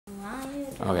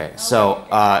Okay, so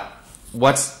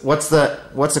what's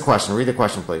the question? Read the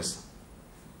question, please.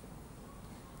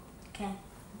 Okay.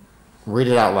 Read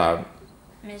it out loud.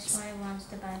 Miss White wants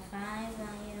to buy 5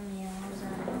 value meals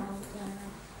at Mel's Diner.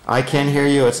 I can't hear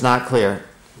you. It's not clear.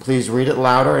 Please read it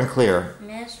louder and clearer.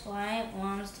 Miss White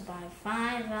wants to buy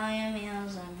 5 value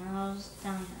meals at Mel's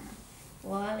Diner.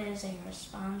 What is a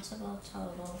responsible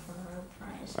total for her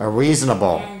price? A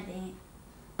reasonable. And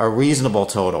A reasonable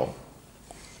total.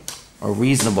 A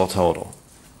reasonable total.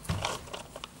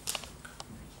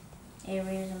 a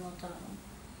reasonable total.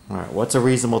 All right. What's a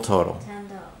reasonable total?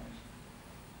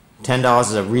 $10. $10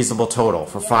 is a reasonable total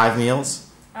for 5 meals.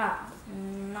 No.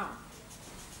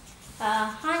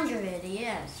 100.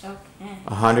 Yes. Okay.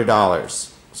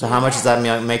 $100. So how much does that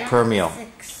make per meal?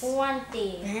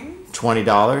 20.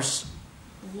 $20.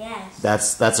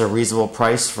 Yes. That's a reasonable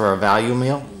price for a value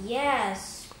meal.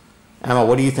 Yes. Emma,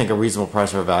 what do you think a reasonable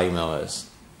price for a value meal is?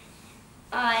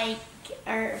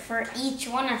 Or for each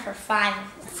one or for 5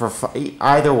 of them?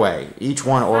 Either way, each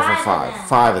one or for 5.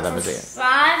 5 of them is it.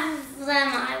 5 of them,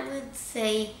 I would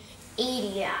say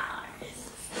 $80.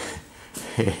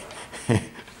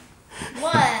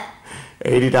 What?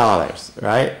 $80,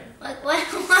 right? What?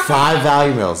 5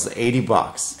 value meals,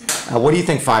 $80. What do you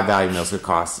think 5 value meals would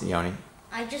cost, Yoni?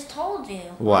 I just told you.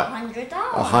 What? $100.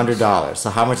 $100. So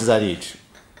how much is that each?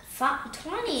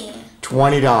 20.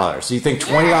 $20. So you think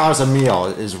 $20 a meal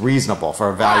is reasonable for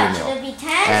a value meal Should it be 10?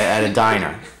 at a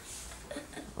diner?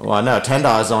 Well, no,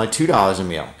 $10 is only $2 a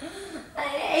meal.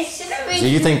 It shouldn't be. So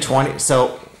you think 20?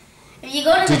 So If you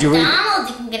go to Did you read- McDonald's,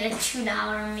 you can get a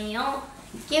 $2 meal.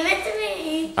 Give it to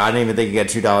me. I didn't even think you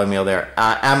get a $2 meal there.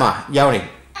 Emma, Yoni,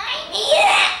 I need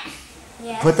it.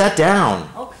 Yes. put that down.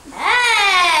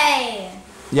 Okay.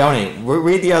 Yoni,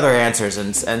 read the other answers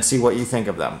and see what you think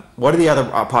of them. What are the other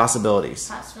possibilities?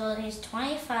 Possibilities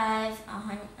 25,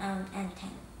 100, and 10.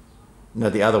 No,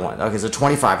 the other one. Okay, so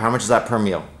 25. How much is that per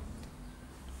meal?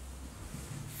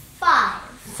 5.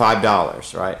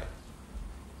 $5, right?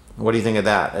 What do you think of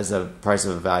that as a price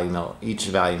of a value meal, each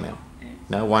value meal?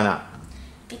 No, why not?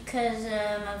 Because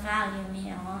a value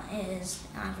meal is,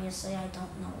 obviously I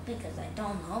don't know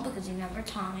because you never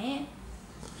taught me.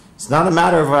 It's not a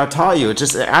matter of what I taught you. It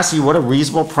just asks you what a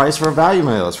reasonable price for a value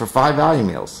meal is for 5 value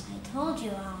meals. I told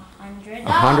you $100.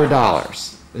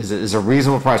 $100 is a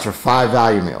reasonable price for 5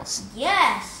 value meals.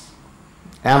 Yes.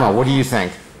 Emma, what do you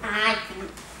think? I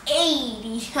think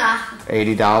 $80.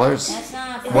 $80? That's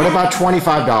not. What about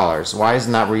 $25? Why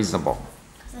isn't that reasonable?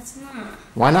 That's not.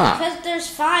 Why not? Because there's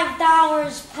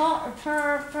 $5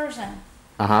 per person.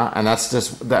 And that's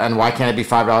just, and why can't it be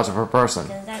 $5 per person?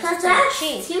 Because That's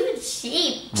cheap. too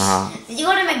cheap. Uh-huh. If you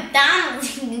go to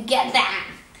McDonald's, you can get that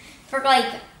for not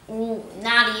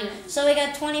even. So we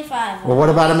got 25. Well, what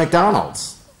about a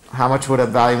McDonald's? How much would a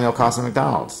value meal cost at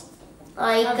McDonald's?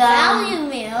 A value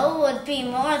meal would be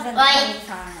more than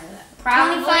 25.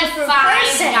 Probably 25 per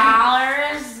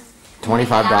 $5.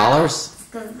 $25?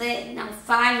 Because $5. Well,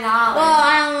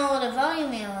 I don't know what a value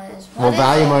meal is. What Well, is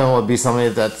value it? meal would be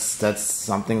something that's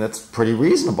something that's pretty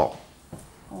reasonable.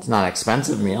 It's not an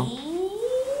expensive meal.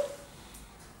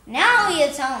 Now you're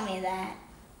telling me that.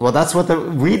 Well, that's what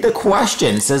read the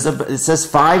question. It says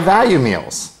 5 value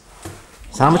meals.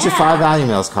 So how much do 5 value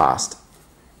meals cost?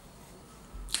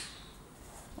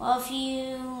 Well,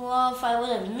 if I would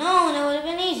have known, it would have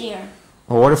been easier.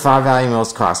 Well, what do 5 value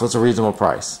meals cost? What's a reasonable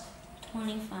price?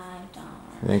 $25.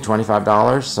 You think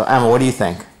 $25? So Emma, what do you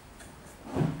think?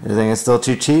 You think it's still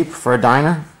too cheap for a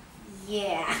diner?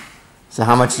 Yeah. So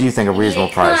how much do you think a reasonable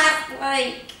It price? costs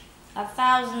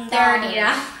 $1,000.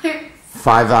 $30.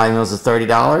 5 value meals is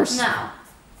 $30? No.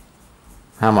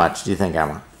 How much do you think,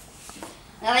 Emma?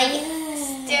 Still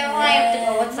I have to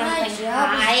go with something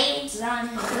high. Done.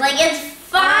 It's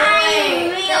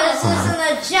 5 meals. This isn't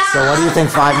a job. So what do you think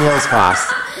 5 meals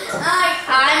cost?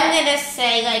 I'm gonna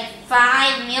say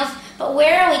 5 meals, but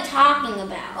where are we talking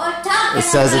about? We're talking It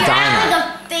says a We're diner. having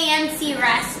a fancy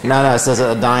restaurant. No, it says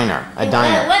a diner. A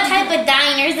diner. What type of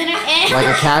diner is it? Like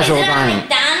a casual is it dining. A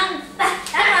McDonald's?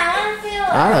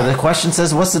 I don't know. The question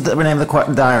says, what's the name of the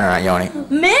diner, Yoni?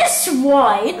 Miss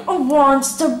White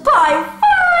wants to buy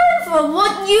 5 of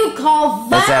what you call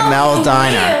It's at Mel's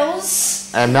Diner.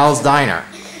 meals. At Mel's Diner.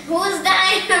 Who's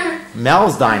diner?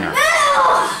 Mel's Diner.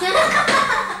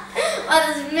 What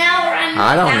does Mel run?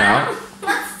 I don't know.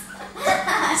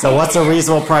 So what's a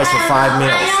reasonable price for 5 I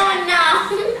meals? don't know.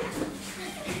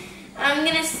 I'm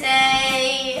gonna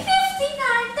say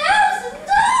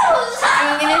 $59,000.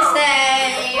 I'm gonna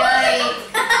say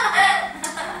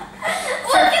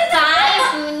for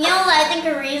 5 meals, I think a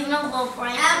reasonable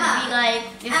price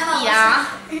would be $50.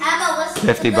 Emma, what's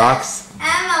 $50?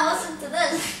 Emma, now listen to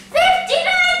this. $59,000!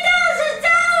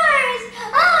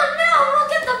 Oh no,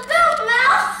 look at the bill,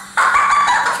 Mel!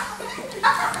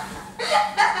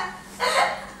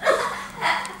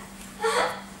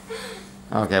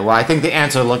 Okay, well, I think the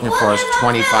answer we're looking for is $25.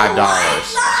 Wait,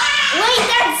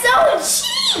 that's so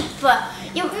cheap!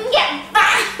 You can get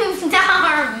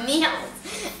 $5 meals.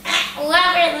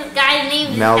 Whatever this guy's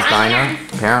name is. Mel's Diner?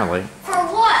 Apparently. For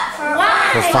what? For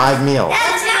what? For 5 meals.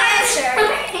 That's not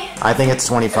answer. I think it's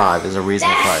 25 is a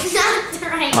reasonable price. That's not the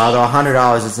right Although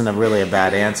 $100 isn't really a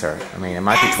bad answer. I mean, it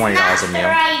might be $20 a That's meal. the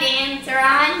right answer.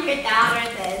 $100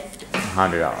 is.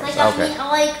 $100. Like Okay.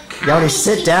 how Yoni, many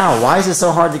sit people- down. Why is it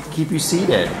so hard to keep you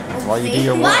seated while you do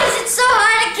your Why work? is it so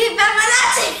hard to keep up with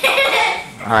that?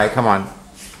 All right, come on.